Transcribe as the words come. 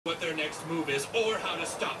next move is or how to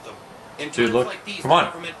stop them. Dude, look. Come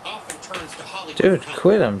on. Dude,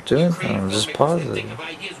 quit. I'm doing something. Just pause it.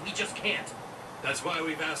 That's why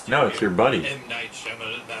we've asked you. No, it's your buddy. M. Night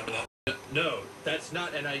Shyamalan. No, that's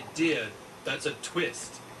not an idea. That's a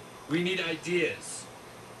twist. We need ideas.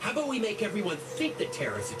 How about we make everyone think that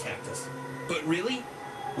terrorists attacked us? But really,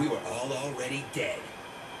 we were all already dead.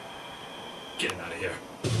 Get him out of here.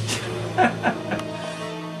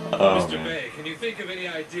 Mr. Man. Bay, can you think of any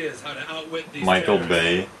ideas how to outwit these Michael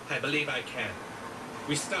terrorists? Bay. I believe I can.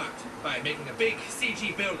 We start by making a big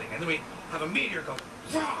CG building, and then we have a meteor go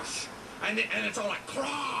whoosh, and it's all like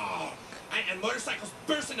crawl, and motorcycles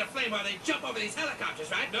burst into flame while they jump over these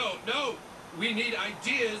helicopters, right? No, we need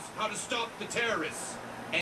ideas how to stop the terrorists.